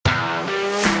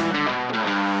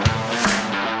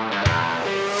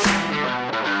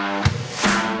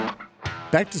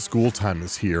Back to school time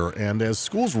is here, and as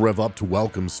schools rev up to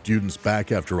welcome students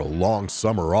back after a long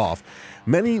summer off,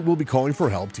 many will be calling for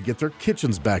help to get their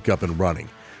kitchens back up and running.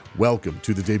 Welcome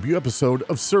to the debut episode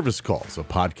of Service Calls, a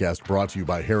podcast brought to you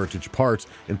by Heritage Parts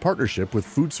in partnership with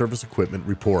Food Service Equipment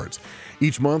Reports.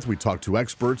 Each month, we talk to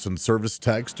experts and service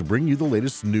techs to bring you the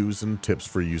latest news and tips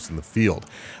for use in the field.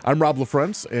 I'm Rob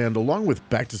LaFrentz, and along with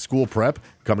Back to School Prep,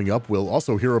 coming up, we'll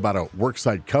also hear about a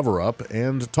worksite cover-up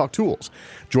and talk tools.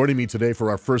 Joining me today for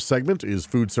our first segment is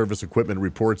Food Service Equipment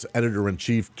Reports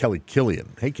Editor-in-Chief Kelly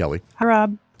Killian. Hey, Kelly. Hi,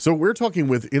 Rob. So we're talking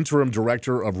with Interim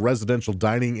Director of Residential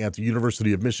Dining at the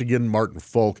University of Michigan, Martin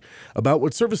Folk, about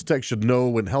what service techs should know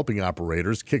when helping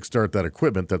operators kickstart that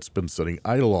equipment that's been sitting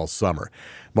idle all summer.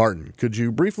 Martin, could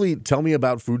you briefly tell me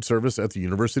about food service at the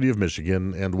University of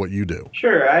Michigan and what you do?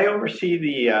 Sure. I oversee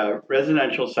the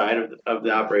residential side of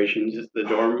the operations, the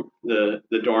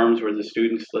dorms where the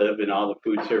students live and all the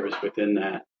food service within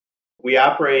that. We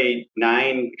operate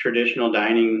 9 traditional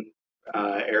dining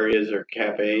areas or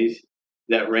cafes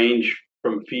that range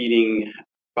from feeding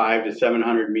 500 to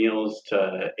 700 meals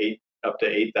to up to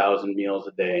 8,000 meals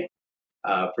a day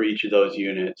for each of those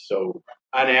units. So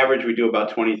on average, we do about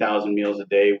 20,000 meals a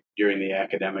day during the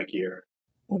academic year.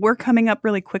 Well, we're coming up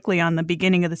really quickly on the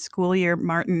beginning of the school year,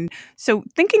 Martin. So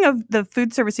thinking of the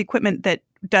food service equipment that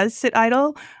does sit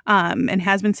idle and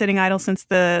has been sitting idle since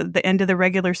the end of the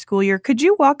regular school year, could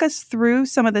you walk us through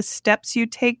some of the steps you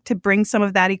take to bring some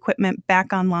of that equipment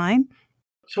back online?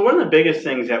 So one of the biggest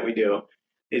things that we do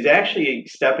is actually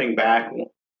stepping back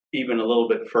even a little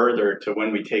bit further to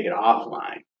when we take it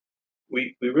offline.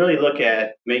 We really look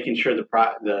at making sure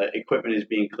the equipment is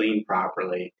being cleaned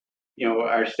properly. You know,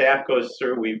 our staff goes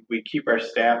through, we keep our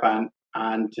staff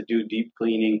on to do deep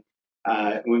cleaning.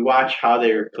 We watch how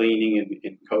they're cleaning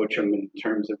and coach them in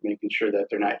terms of making sure that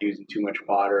they're not using too much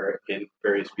water in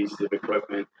various pieces of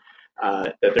equipment,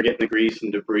 that they're getting the grease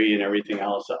and debris and everything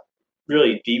else up.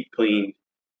 Really deep cleaned,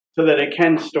 so that it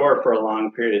can store for a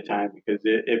long period of time, because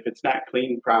if it's not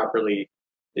cleaned properly,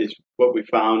 is what we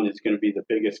found is going to be the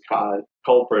biggest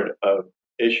culprit of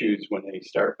issues when they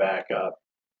start back up.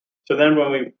 So then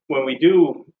when we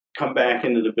do come back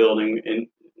into the building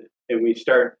and we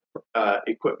start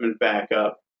equipment back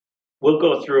up, we'll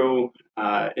go through,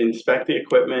 inspect the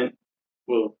equipment.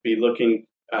 We'll be looking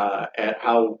at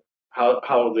how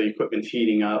the equipment's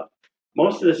heating up.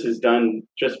 Most of this is done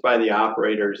just by the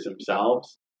operators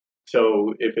themselves.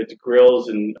 So if it's grills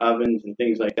and ovens and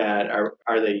things like that,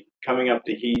 are they coming up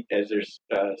to heat as they're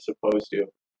supposed to?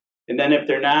 And then if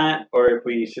they're not, or if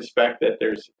we suspect that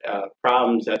there's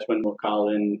problems, that's when we'll call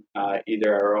in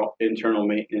either our internal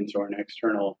maintenance or an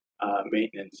external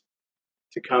maintenance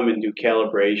to come and do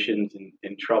calibrations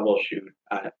and troubleshoot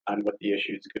on what the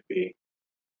issues could be.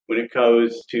 When it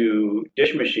goes to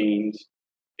dish machines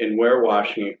and ware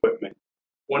washing equipment,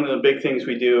 one of the big things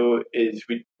we do is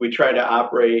we try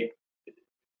to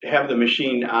have the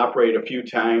machine operate a few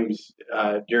times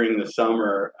during the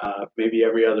summer, maybe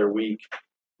every other week.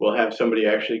 We'll have somebody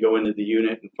actually go into the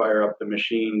unit and fire up the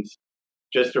machines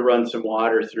just to run some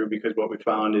water through, because what we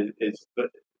found is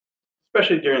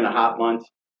especially during the hot months,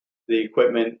 the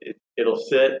equipment, it'll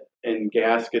sit and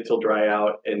gaskets will dry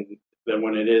out, and then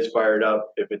when it is fired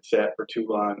up, if it's sat for too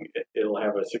long, it'll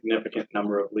have a significant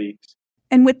number of leaks.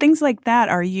 And with things like that,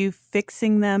 are you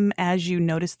fixing them as you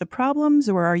notice the problems,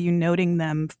 or are you noting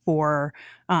them for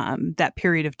that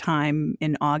period of time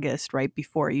in August, right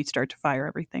before you start to fire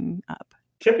everything up?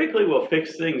 Typically, we'll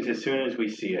fix things as soon as we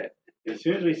see it. As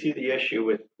soon as we see the issue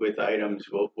with items,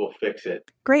 we'll fix it.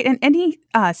 Great. And any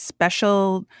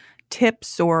special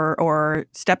tips or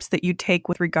steps that you take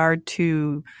with regard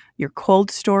to your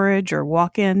cold storage or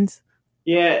walk-ins?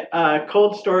 Yeah,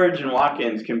 cold storage and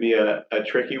walk-ins can be a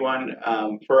tricky one.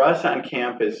 For us on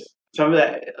campus, a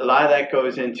lot of that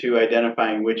goes into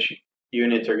identifying which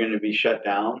units are going to be shut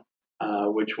down,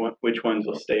 which ones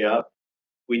will stay up.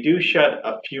 We do shut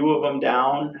a few of them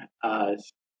down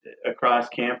across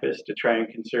campus to try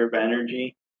and conserve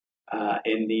energy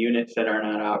in the units that are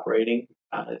not operating.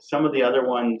 Some of the other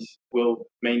ones will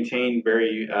maintain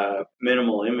very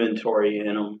minimal inventory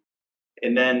in them.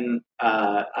 And then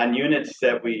on units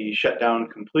that we shut down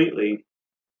completely,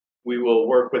 we will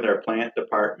work with our plant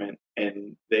department,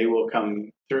 and they will come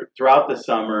throughout the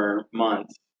summer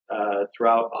months,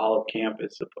 throughout all of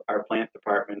campus. Our plant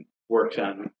department works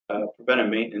on a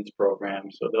preventive maintenance program.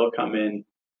 So they'll come in,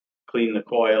 clean the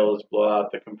coils, blow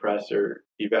out the compressor,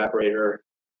 evaporator,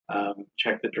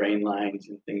 check the drain lines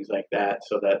and things like that.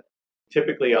 So that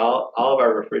typically all of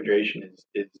our refrigeration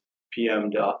is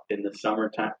PM'd up in the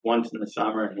summertime, once in the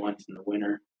summer and once in the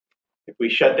winter. If we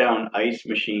shut down ice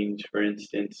machines, for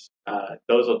instance,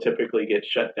 those will typically get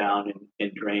shut down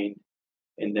and drained.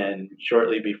 And then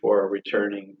shortly before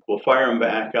returning, we'll fire them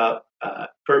back up.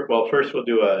 First we'll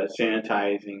do a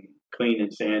clean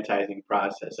and sanitizing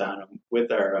process on them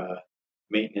with our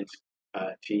maintenance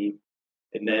team.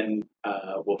 And then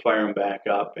we'll fire them back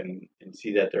up and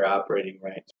see that they're operating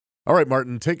right. All right,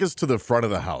 Martin, take us to the front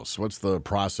of the house. What's the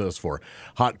process for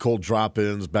hot, cold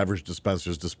drop-ins, beverage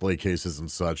dispensers, display cases, and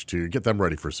such to get them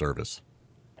ready for service?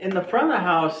 In the front of the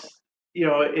house,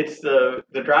 it's the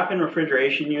drop-in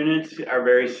refrigeration units are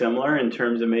very similar in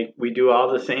terms of we do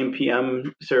all the same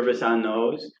PM service on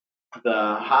those.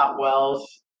 The hot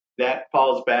wells, that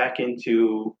falls back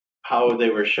into how they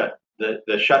were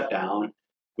the shutdown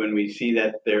when we see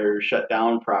that they're shut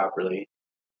down properly.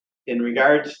 In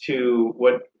regards to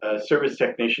what service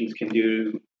technicians can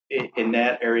do in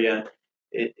that area,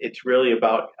 it's really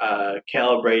about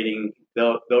calibrating.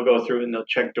 They'll go through and they'll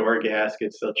check door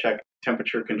gaskets, they'll check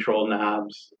temperature control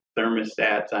knobs,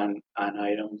 thermostats on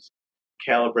items,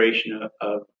 calibration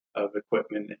of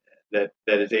equipment that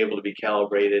is able to be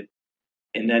calibrated.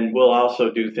 And then we'll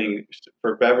also do things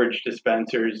for beverage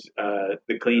dispensers,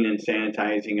 the clean and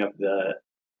sanitizing of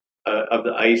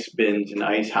the ice bins and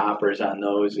ice hoppers on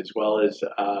those, as well as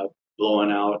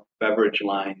blowing out beverage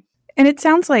lines. And it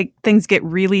sounds like things get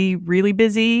really, really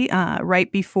busy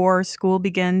right before school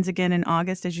begins again in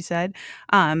August, as you said.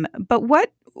 But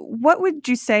what would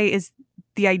you say is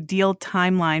the ideal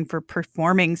timeline for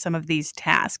performing some of these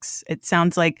tasks? It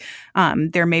sounds like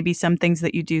there may be some things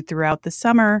that you do throughout the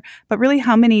summer, but really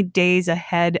how many days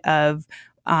ahead of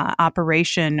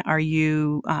operation are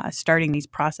you starting these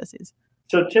processes?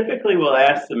 So typically we'll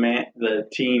ask the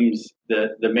teams,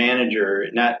 the manager,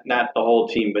 not the whole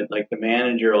team, but like the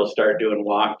manager will start doing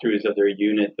walkthroughs of their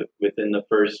unit within the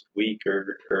first week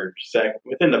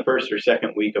within the first or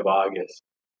second week of August.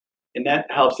 And that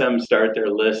helps them start their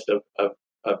list of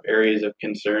areas of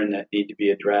concern that need to be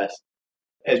addressed.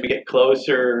 As we get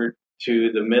closer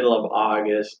to the middle of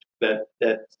August,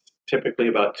 that's typically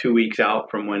about 2 weeks out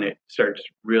from when it starts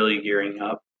really gearing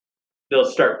up. They'll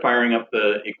start firing up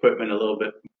the equipment a little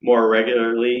bit more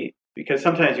regularly, because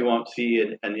sometimes you won't see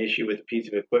an issue with a piece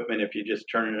of equipment if you just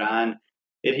turn it on.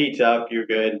 It heats up, you're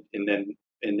good, and then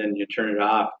you turn it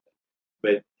off.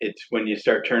 But it's when you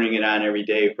start turning it on every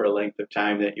day for a length of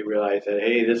time that you realize that,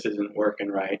 hey, this isn't working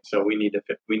right. So we need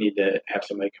to have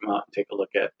somebody come out and take a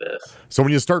look at this. So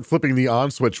when you start flipping the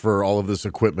on switch for all of this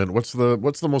equipment, what's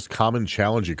the most common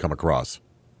challenge you come across?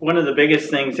 One of the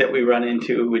biggest things that we run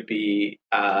into would be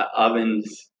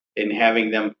ovens and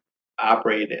having them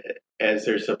operate as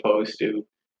they're supposed to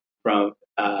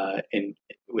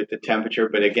with the temperature.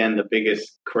 But again, the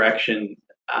biggest correction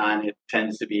on it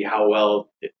tends to be how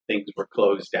well things were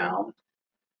closed down.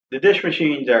 The dish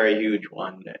machines are a huge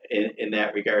one in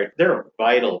that regard. They're a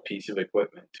vital piece of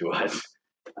equipment to us.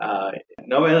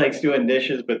 Nobody likes doing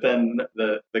dishes, but then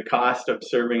the cost of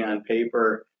serving on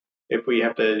paper, if we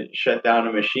have to shut down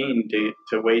a machine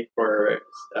to wait for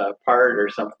a part or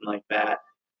something like that,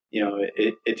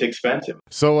 it's expensive.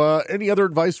 So any other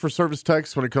advice for service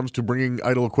techs when it comes to bringing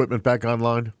idle equipment back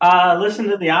online? Listen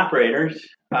to the operators.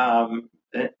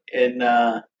 And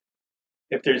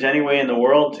if there's any way in the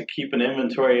world to keep an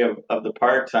inventory of the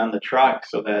parts on the truck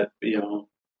so that,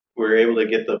 we're able to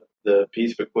get the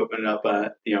piece of equipment up,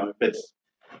 if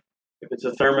it's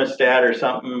a thermostat or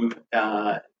something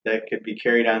that could be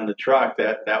carried on the truck,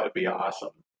 that would be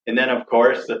awesome. And then, of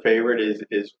course, the favorite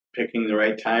is picking the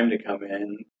right time to come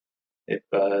in.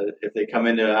 If they come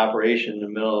into operation in the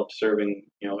middle of serving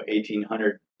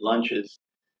 1,800 lunches,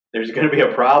 there's going to be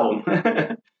a problem.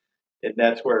 And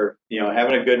that's where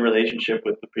having a good relationship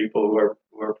with the people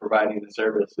who are providing the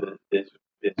service is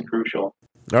crucial.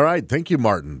 All right. Thank you,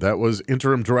 Martin. That was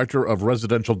Interim Director of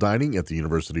Residential Dining at the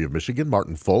University of Michigan,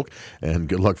 Martin Folk, and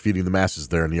good luck feeding the masses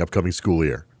there in the upcoming school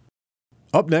year.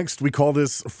 Up next, we call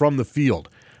this From the Field.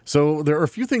 So there are a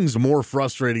few things more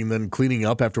frustrating than cleaning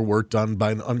up after work done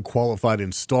by an unqualified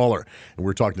installer. And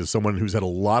we're talking to someone who's had a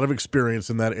lot of experience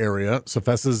in that area.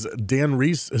 Cefesa's Dan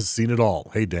Reese has seen it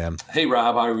all. Hey, Dan. Hey,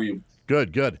 Rob. How are you?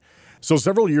 Good. So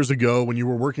several years ago, when you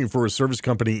were working for a service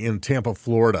company in Tampa,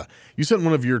 Florida, you sent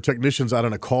one of your technicians out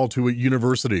on a call to a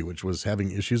university, which was having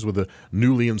issues with a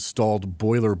newly installed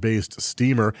boiler-based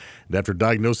steamer. And after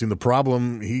diagnosing the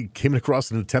problem, he came across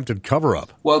an attempted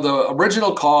cover-up. Well, the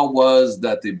original call was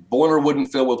that the boiler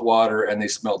wouldn't fill with water and they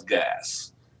smelled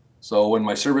gas. So when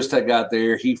my service tech got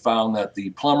there, he found that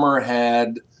the plumber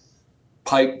had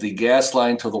piped the gas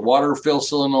line to the water fill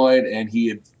solenoid, and he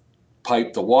had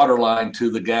pipe the water line to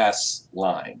the gas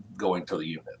line going to the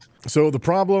unit. So the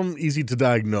problem, easy to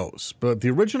diagnose, but the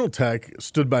original tech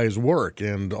stood by his work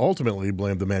and ultimately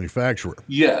blamed the manufacturer.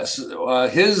 Yes,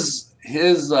 his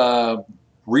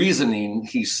reasoning,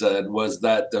 he said, was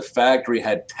that the factory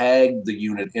had tagged the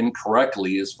unit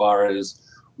incorrectly as far as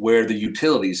where the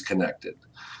utilities connected.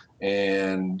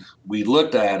 And we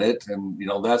looked at it, and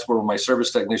that's where my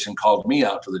service technician called me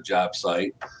out to the job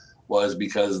site, was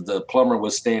because the plumber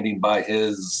was standing by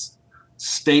his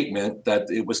statement that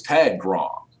it was tagged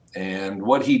wrong. And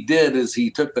what he did is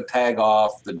he took the tag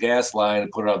off the gas line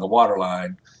and put it on the water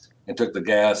line, and took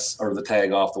the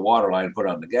tag off the water line and put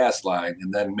it on the gas line,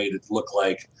 and then made it look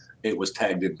like it was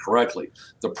tagged incorrectly.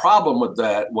 The problem with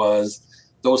that was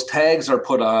those tags are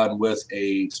put on with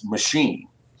a machine.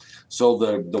 So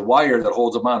the wire that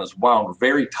holds them on is wound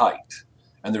very tight,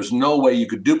 and there's no way you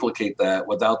could duplicate that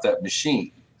without that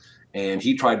machine. And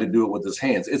he tried to do it with his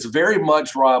hands. It's very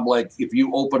much, Rob, like if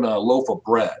you open a loaf of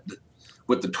bread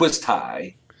with the twist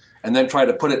tie and then try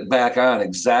to put it back on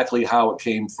exactly how it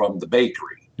came from the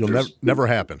bakery. It'll never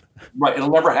happen. Right, it'll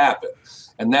never happen.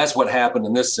 And that's what happened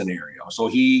in this scenario. So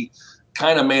he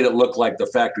kind of made it look like the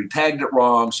factory tagged it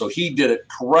wrong, so he did it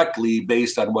correctly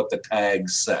based on what the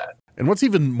tags said. And what's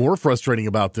even more frustrating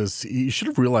about this, he should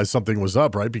have realized something was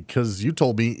up, right? Because you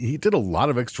told me he did a lot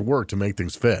of extra work to make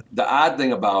things fit. The odd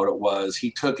thing about it was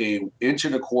he took a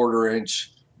 1.25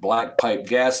 inch black pipe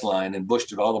gas line and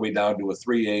bushed it all the way down to a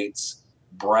 3/8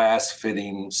 brass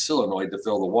fitting solenoid to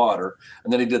fill the water.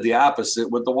 And then he did the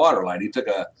opposite with the water line. He took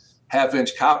a 1/2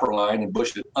 inch copper line and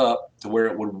bushed it up to where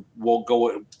it will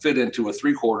go fit into a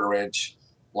 3/4 inch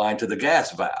line to the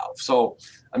gas valve. So,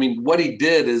 I mean, what he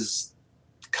did is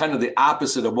kind of the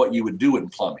opposite of what you would do in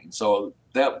plumbing. So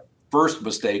that first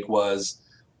mistake was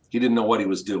he didn't know what he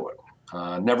was doing.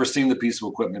 Never seen the piece of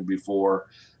equipment before.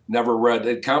 Never read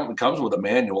it. Comes with a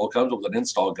manual. It comes with an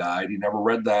install guide. He never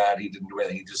read that. He didn't do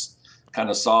anything. He just kind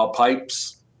of saw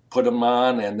pipes, put them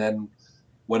on, and then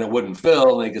when it wouldn't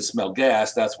fill and they could smell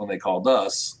gas, that's when they called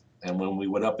us. And when we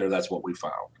went up there, that's what we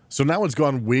found. So now it's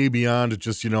gone way beyond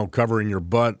just, covering your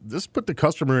butt. This put the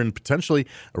customer in potentially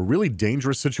a really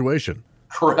dangerous situation.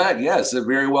 Correct. Yes, it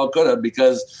very well could have,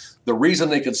 because the reason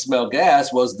they could smell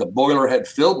gas was the boiler had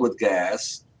filled with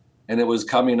gas and it was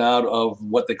coming out of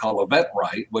what they call a vent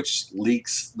right, which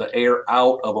leaks the air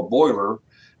out of a boiler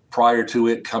prior to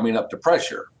it coming up to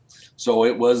pressure. So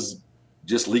it was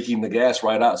just leaking the gas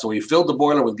right out. So he filled the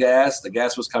boiler with gas. The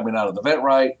gas was coming out of the vent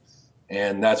right,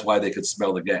 and that's why they could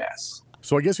smell the gas.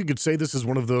 So I guess you could say this is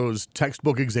one of those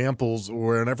textbook examples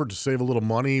where an effort to save a little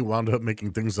money wound up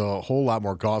making things a whole lot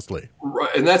more costly.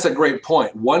 Right, and that's a great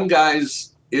point. One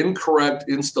guy's incorrect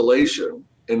installation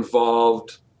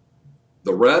involved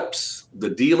the reps, the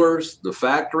dealers, the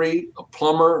factory, a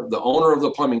plumber, the owner of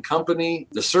the plumbing company,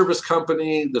 the service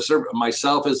company,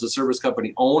 myself as the service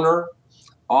company owner.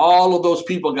 All of those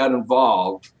people got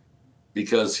involved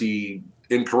because he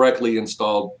incorrectly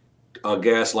installed a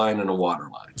gas line and a water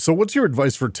line. So what's your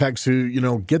advice for techs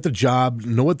who, get the job,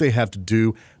 know what they have to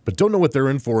do, but don't know what they're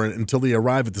in for until they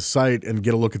arrive at the site and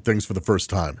get a look at things for the first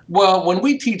time? Well, when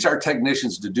we teach our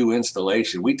technicians to do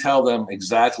installation, we tell them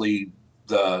exactly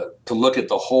to look at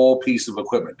the whole piece of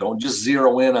equipment. Don't just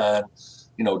zero in on,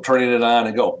 turning it on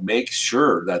and go. Make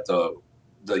sure that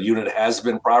the unit has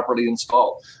been properly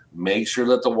installed. Make sure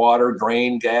that the water,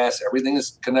 drain, gas, everything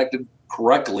is connected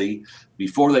correctly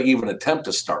before they even attempt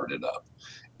to start it up.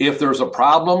 If there's a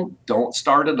problem, don't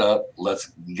start it up.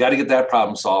 You got to get that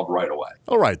problem solved right away.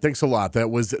 All right. Thanks a lot.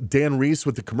 That was Dan Reese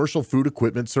with the Commercial Food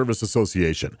Equipment Service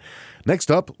Association.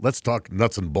 Next up, let's talk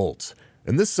nuts and bolts.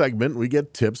 In this segment, we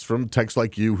get tips from techs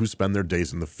like you who spend their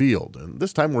days in the field. And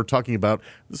this time we're talking about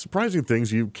the surprising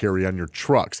things you carry on your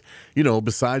trucks.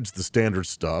 Besides the standard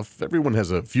stuff, everyone has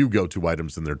a few go-to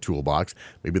items in their toolbox.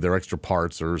 Maybe they're extra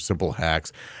parts or simple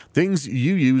hacks, things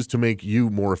you use to make you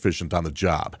more efficient on the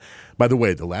job. By the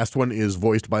way, the last one is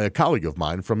voiced by a colleague of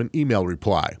mine from an email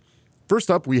reply. First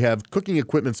up, we have cooking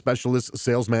equipment specialist,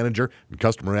 sales manager, and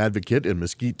customer advocate in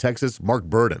Mesquite, Texas, Mark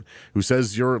Burden, who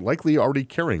says you're likely already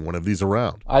carrying one of these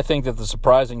around. I think that the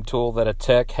surprising tool that a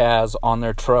tech has on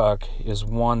their truck is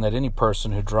one that any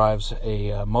person who drives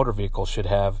a motor vehicle should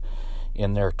have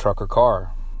in their truck or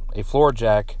car. A floor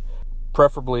jack,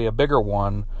 preferably a bigger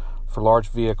one for large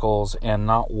vehicles and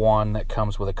not one that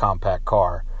comes with a compact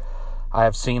car. I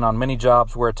have seen on many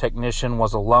jobs where a technician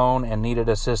was alone and needed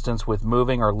assistance with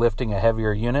moving or lifting a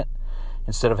heavier unit.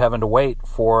 Instead of having to wait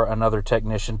for another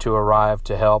technician to arrive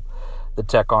to help the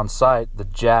tech on site, the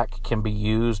jack can be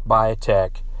used by a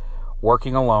tech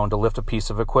working alone to lift a piece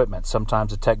of equipment.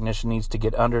 Sometimes a technician needs to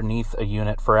get underneath a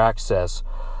unit for access.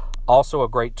 Also a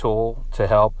great tool to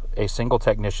help a single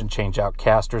technician change out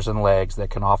casters and legs that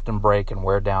can often break and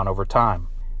wear down over time.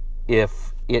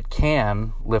 If it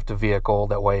can lift a vehicle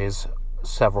that weighs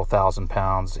several thousand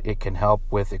pounds, it can help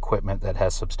with equipment that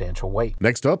has substantial weight.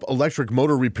 Next up, electric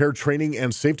motor repair training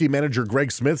and safety manager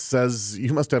Greg Smith says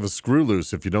you must have a screw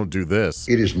loose if you don't do this.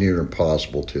 It is near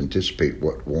impossible to anticipate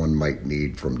what one might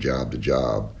need from job to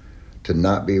job. To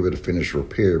not be able to finish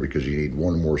repair because you need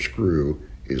one more screw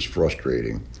is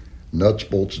frustrating. Nuts,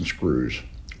 bolts, and screws.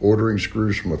 Ordering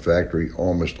screws from a factory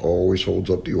almost always holds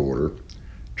up the order.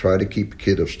 Try to keep a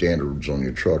kit of standards on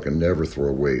your truck and never throw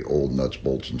away old nuts,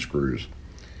 bolts, and screws.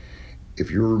 If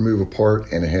you remove a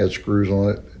part and it has screws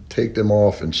on it, take them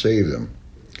off and save them.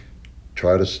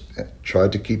 Try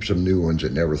to keep some new ones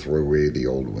and never throw away the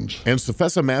old ones. And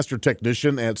Safesa Master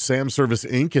Technician at Sam Service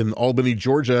Inc. in Albany,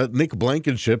 Georgia, Nick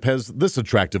Blankenship has this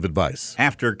attractive advice.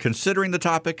 After considering the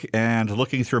topic and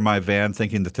looking through my van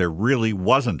thinking that there really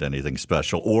wasn't anything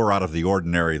special or out of the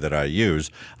ordinary that I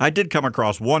use, I did come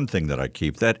across one thing that I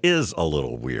keep that is a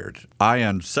little weird. I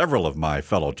and several of my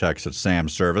fellow techs at Sam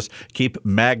Service keep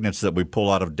magnets that we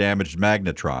pull out of damaged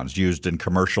magnetrons used in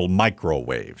commercial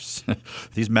microwaves.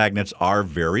 These magnets are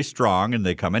very strong and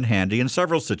they come in handy in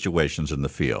several situations in the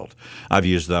field. I've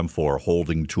used them for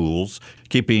holding tools,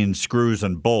 keeping screws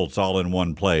and bolts all in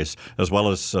one place, as well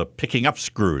as picking up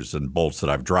screws and bolts that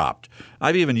I've dropped.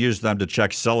 I've even used them to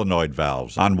check solenoid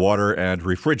valves on water and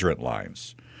refrigerant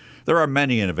lines. There are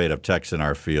many innovative techs in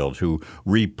our field who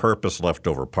repurpose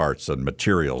leftover parts and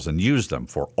materials and use them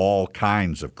for all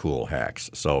kinds of cool hacks.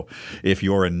 So if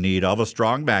you're in need of a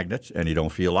strong magnet and you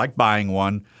don't feel like buying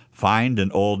one, find an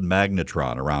old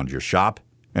magnetron around your shop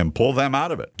and pull them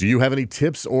out of it. Do you have any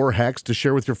tips or hacks to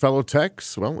share with your fellow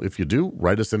techs? Well, if you do,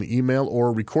 write us an email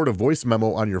or record a voice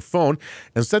memo on your phone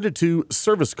and send it to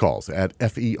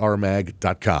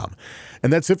servicecalls@fermag.com.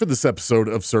 And that's it for this episode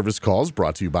of Service Calls,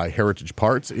 brought to you by Heritage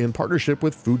Parts in partnership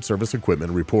with Food Service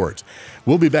Equipment Report.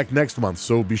 We'll be back next month,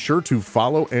 so be sure to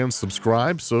follow and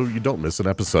subscribe so you don't miss an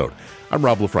episode. I'm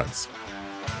Rob LaFrance.